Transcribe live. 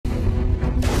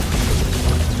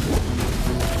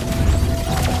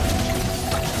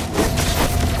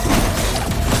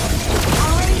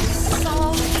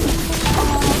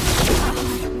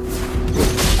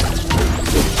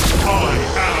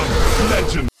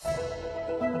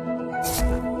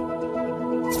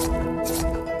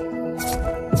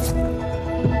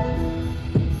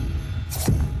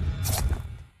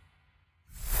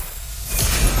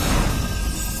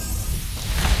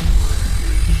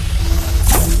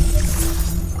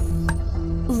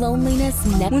Loneliness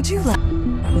never. Would you like?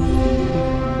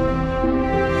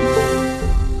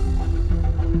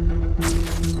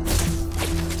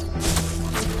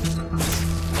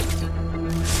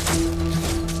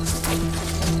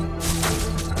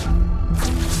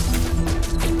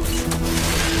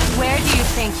 Where do you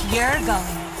think you're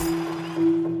going?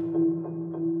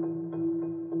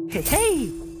 Hey,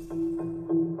 hey!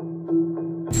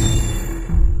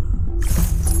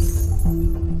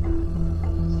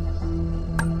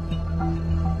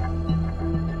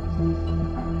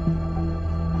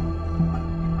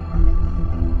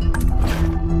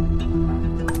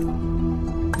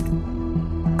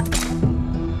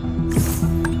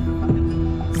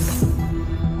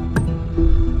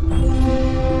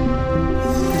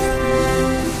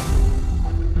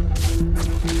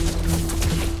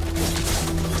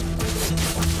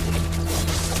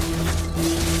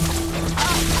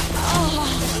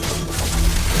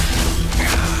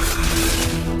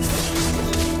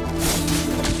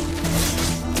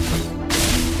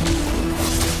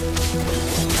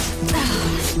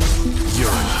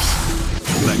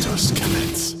 Let us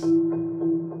commence.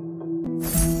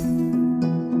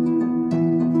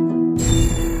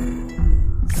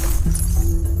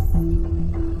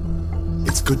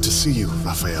 It's good to see you,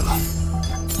 Rafaela.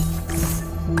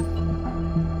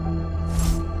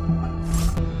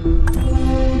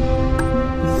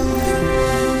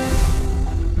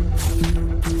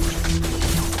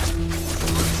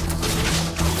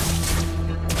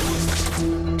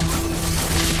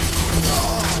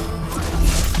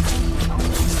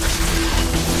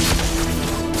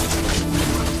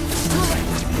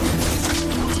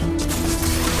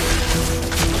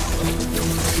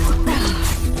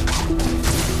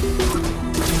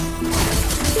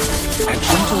 A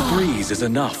gentle breeze is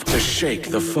enough to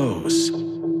shake the foes.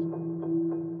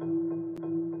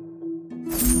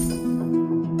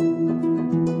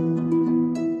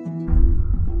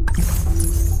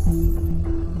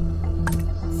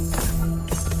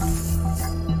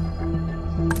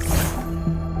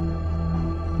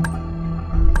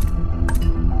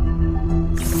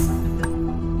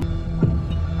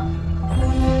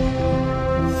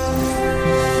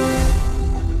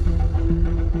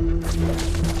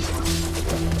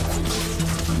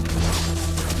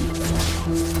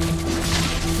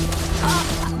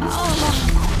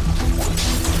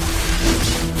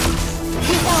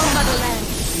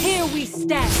 Here we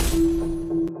stand.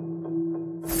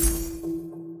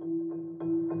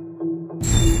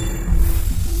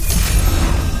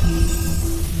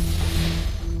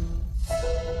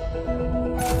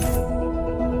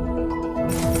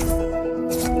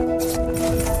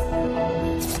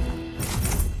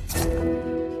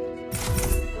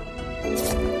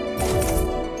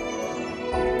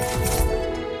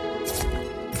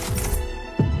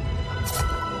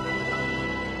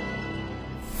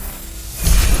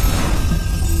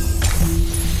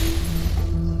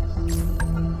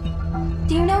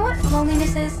 Do you know what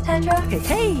loneliness is, Tendra? Hey,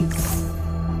 hey!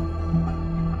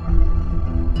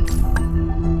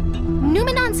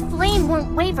 Numenon's flame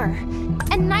won't waver,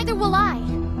 and neither will I.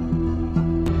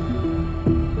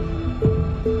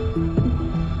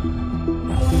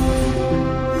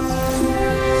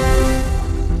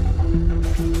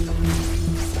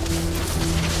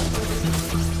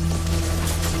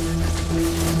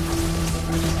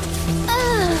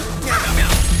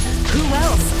 Who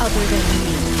else other than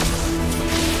me?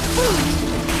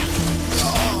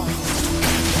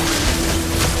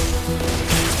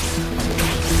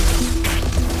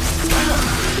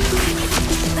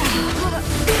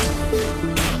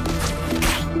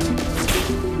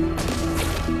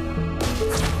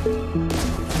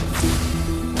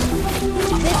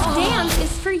 This dance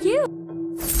is for you.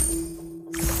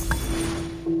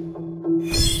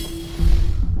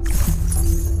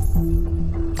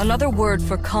 Another word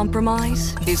for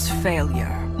compromise is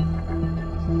failure.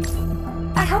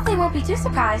 I hope they won't be too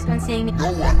surprised when seeing me.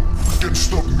 No one can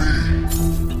stop me.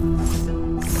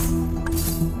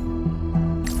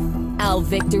 Our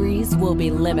victories will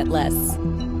be limitless.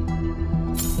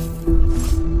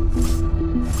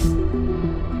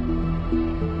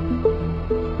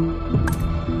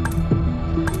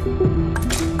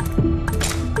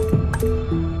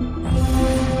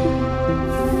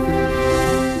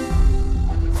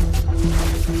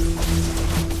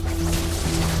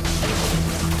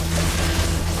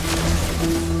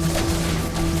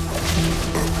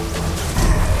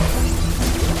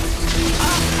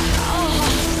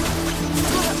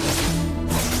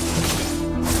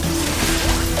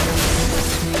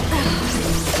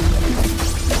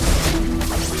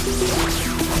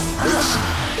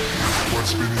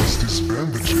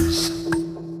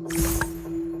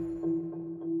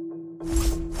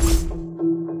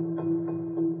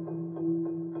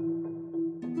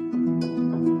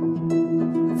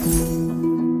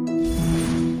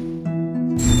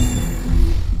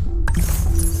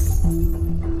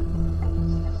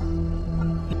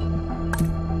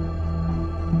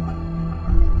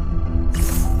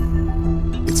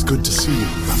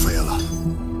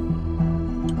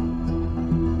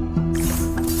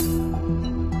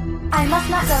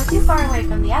 too far away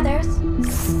from the others.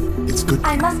 It's good.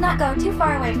 I must not go too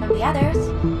far away from the others.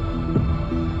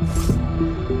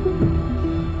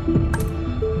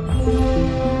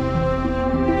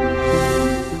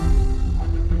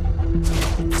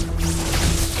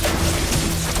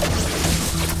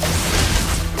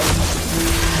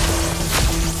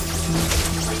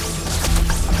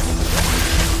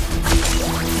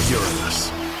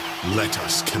 Uranus, let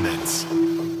us commence.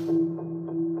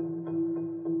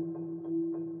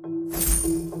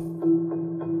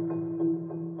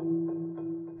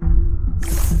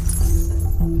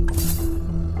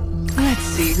 Let's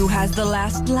see who has the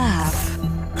last laugh.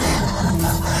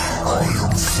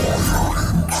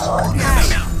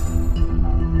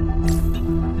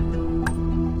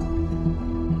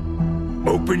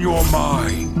 Open your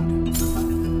mind.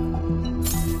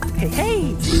 Hey,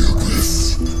 hey!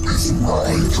 This is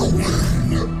my domain.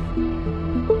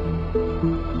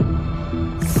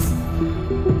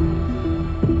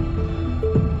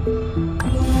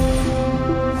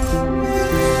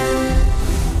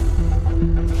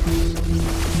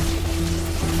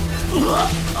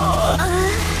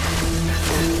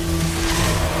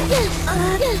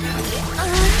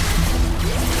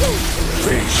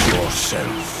 Face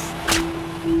yourself.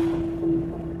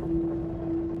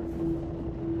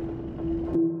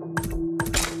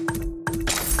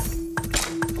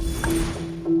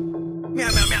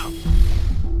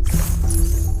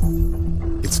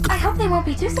 It's good. I hope they won't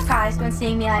be too surprised when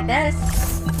seeing me like this.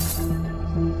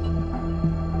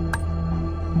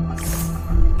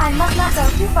 I must not go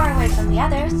too far away from the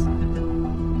others.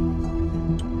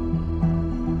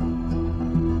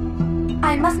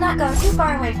 I must not go too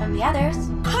far away from the others.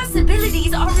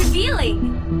 Possibilities are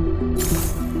revealing.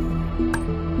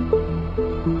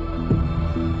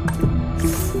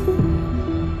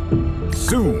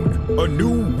 Soon, a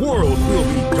new world will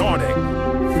be dawning.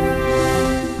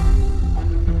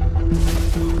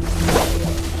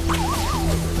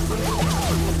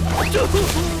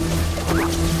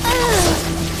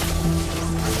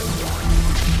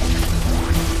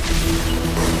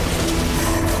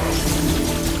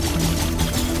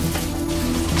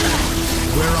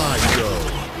 Where I go,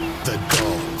 the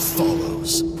dawn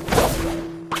follows.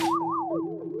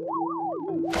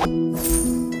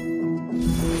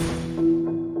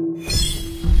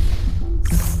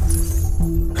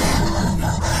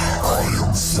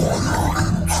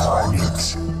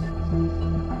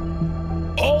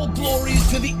 All glories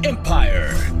to the Empire!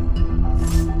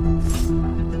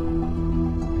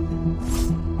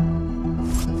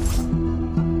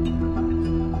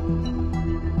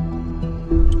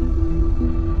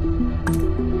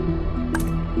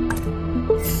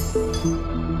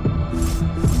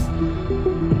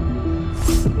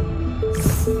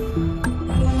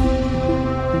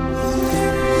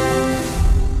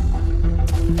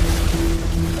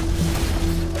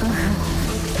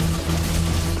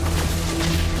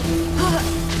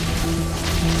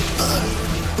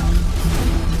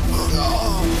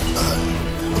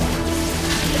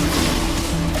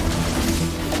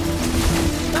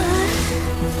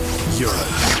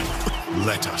 Uranus,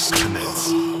 let us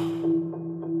commence.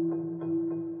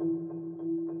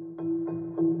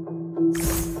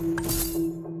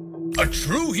 A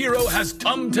true hero has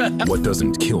come to help. What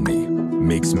doesn't kill me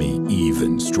makes me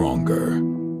even stronger.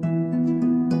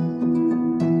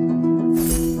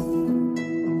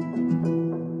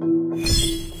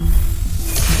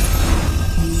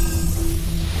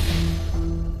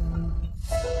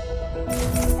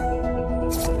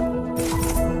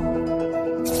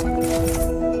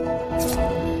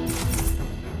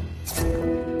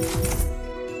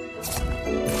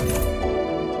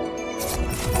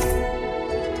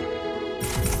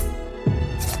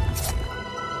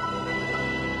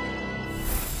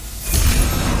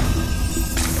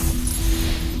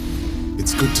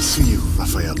 It's good to see you,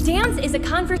 Raphael. Dance is a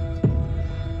conversation.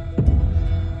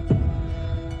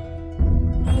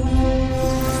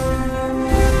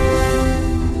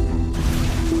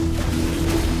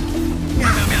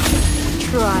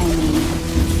 Try me.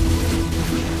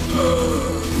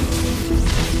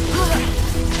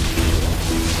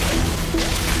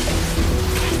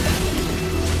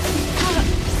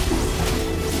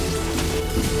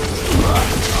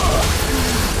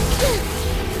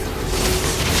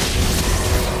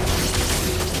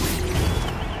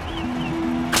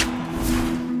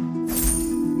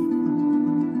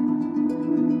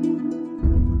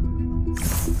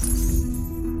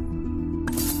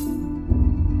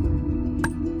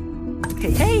 Hey,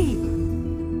 hey!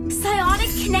 Psionic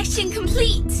connection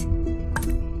complete.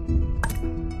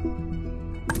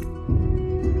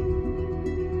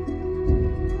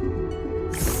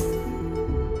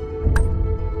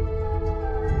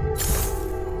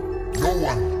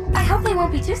 I hope they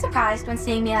won't be too surprised when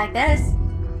seeing me like this.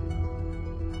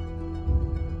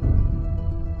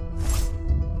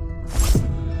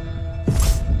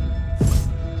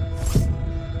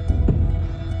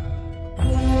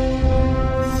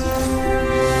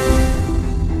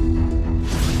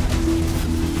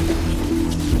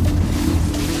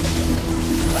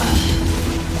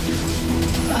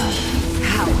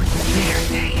 How dare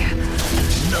they?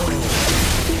 No,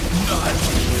 not.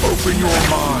 Open your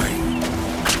mind.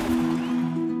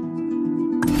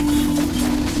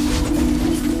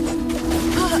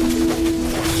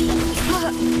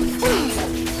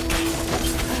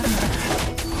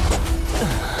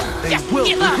 They will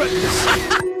regret this.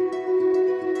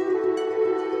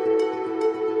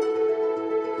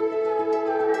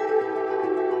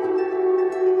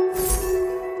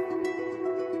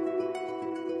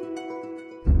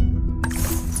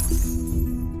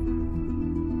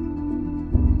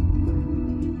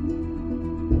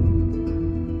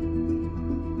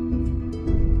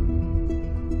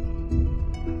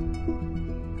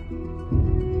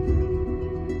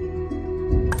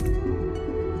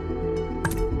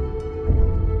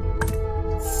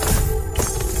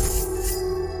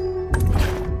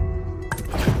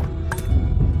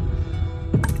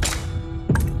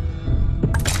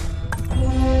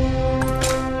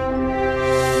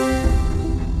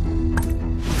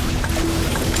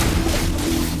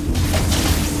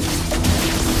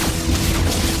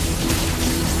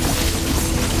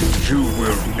 You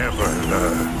will never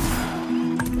learn.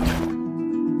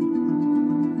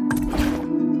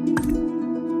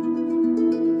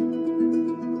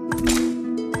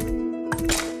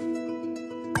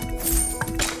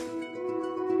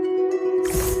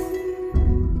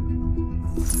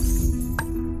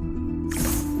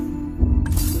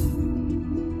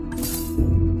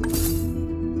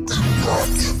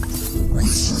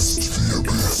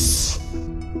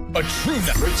 A true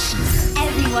knight.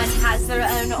 Everyone has their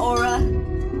own aura.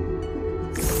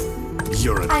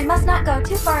 You're I must not go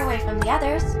too far away from the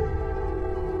others.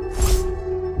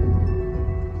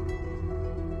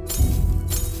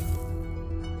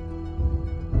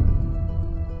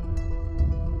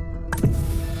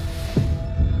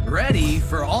 Ready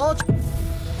for all.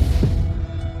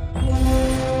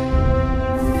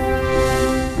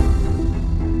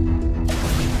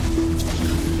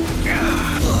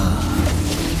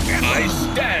 I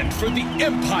stand for the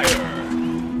Empire!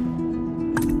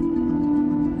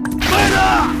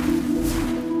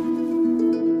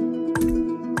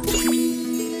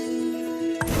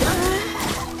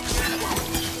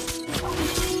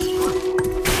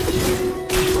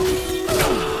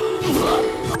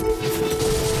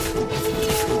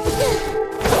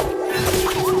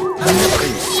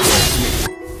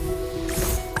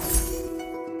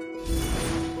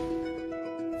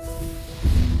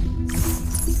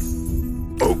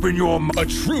 Open your mind. A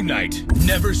true knight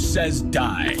never says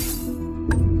die.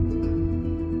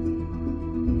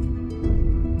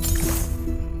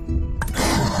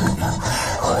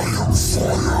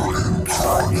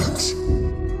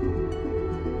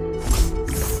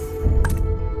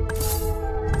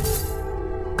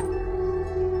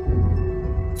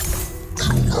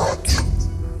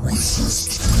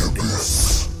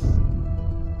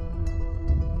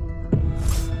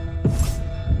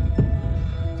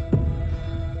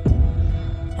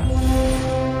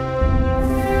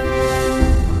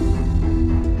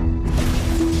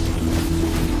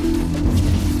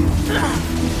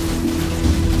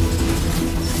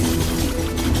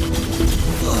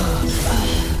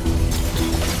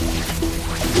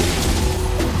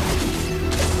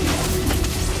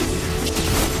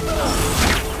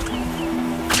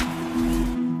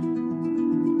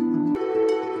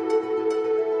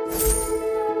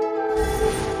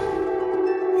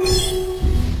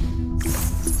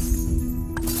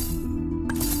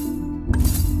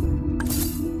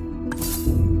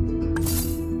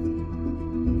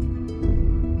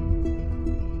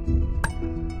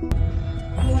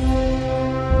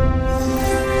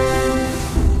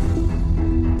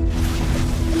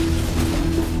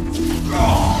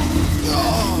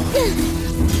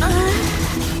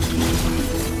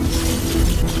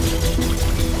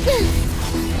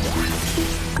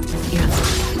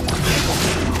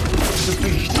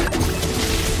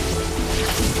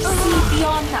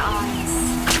 Beyond the eyes.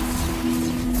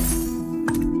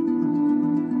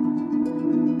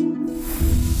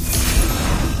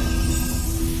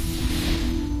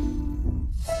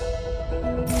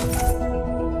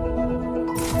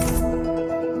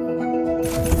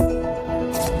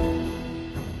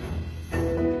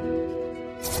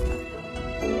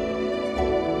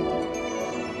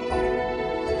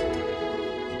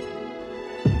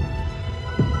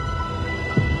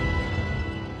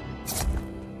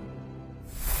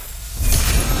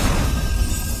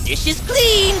 Dishes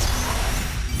cleaned!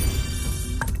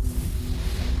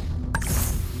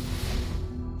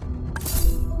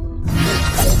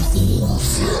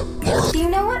 Do you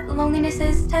know what loneliness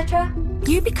is, Tetra?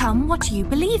 You become what you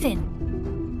believe in.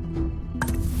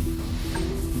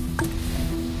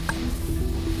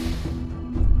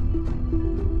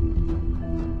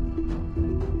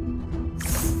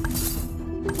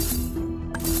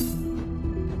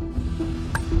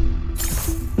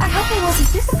 I hope they won't be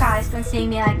too surprised when seeing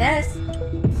me like this.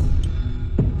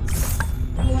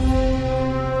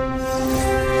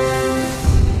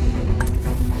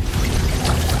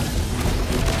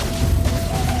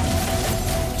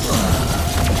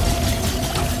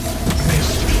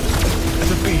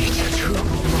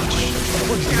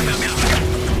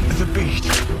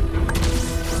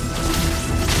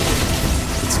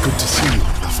 It's good to see you,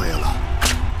 Rafaela.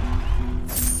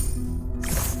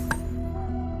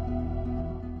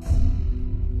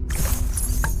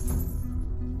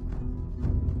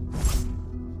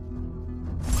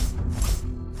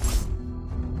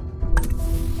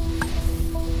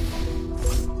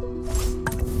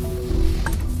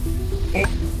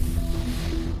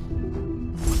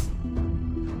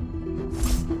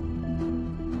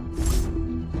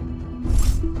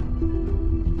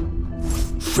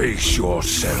 Face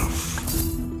yourself.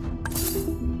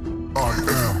 I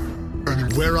am.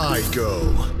 And where I go,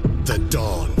 the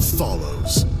dawn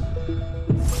follows.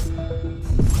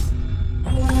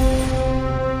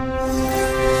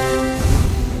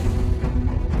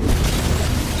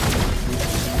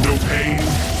 No pain,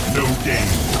 no gain.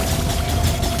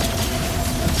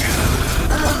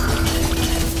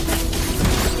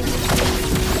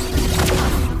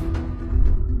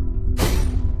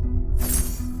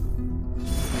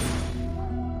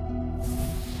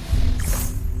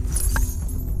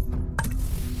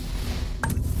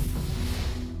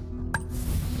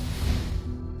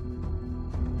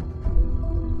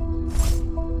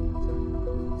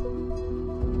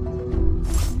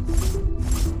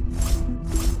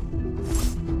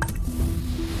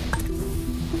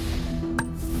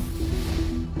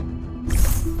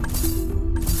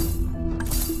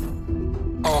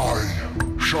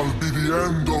 Shall be the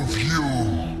end of you.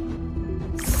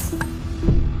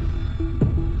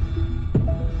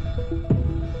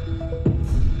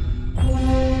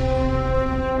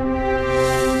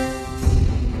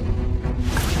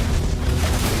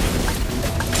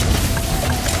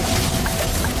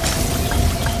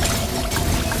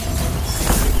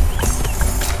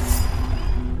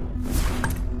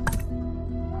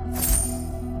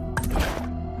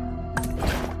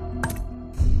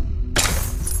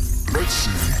 Let's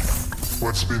see.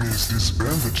 What's beneath these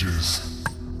bandages?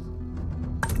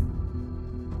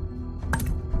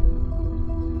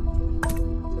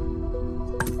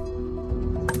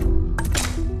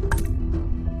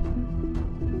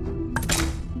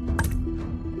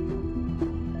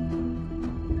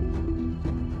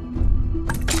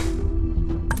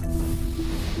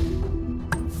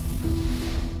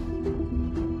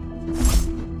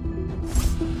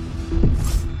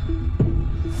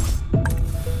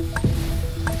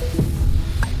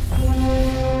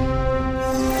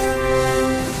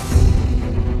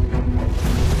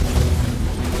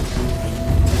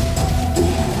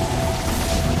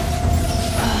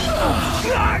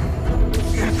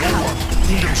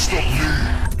 Stop me!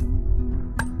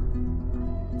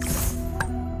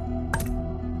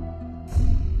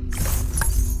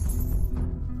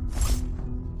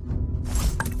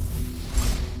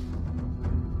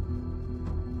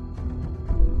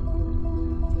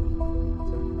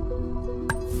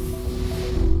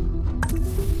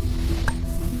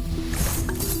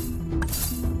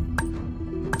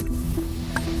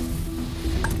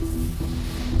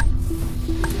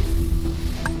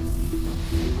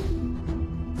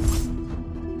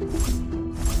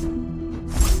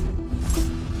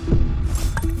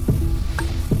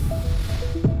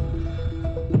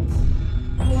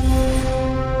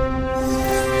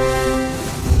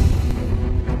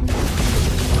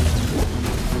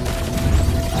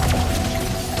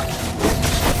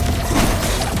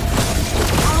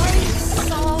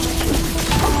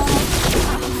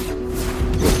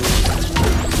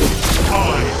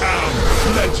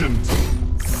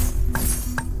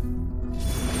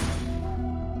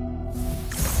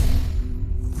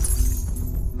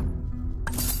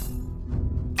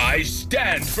 I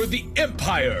stand for the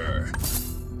Empire!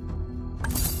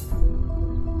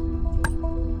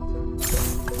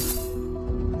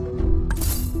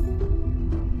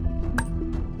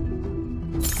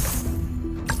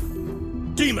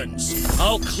 Demons!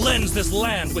 I'll cleanse this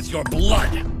land with your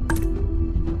blood!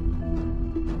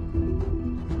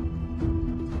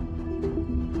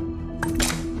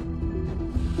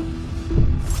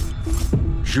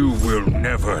 You will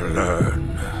never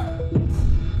learn.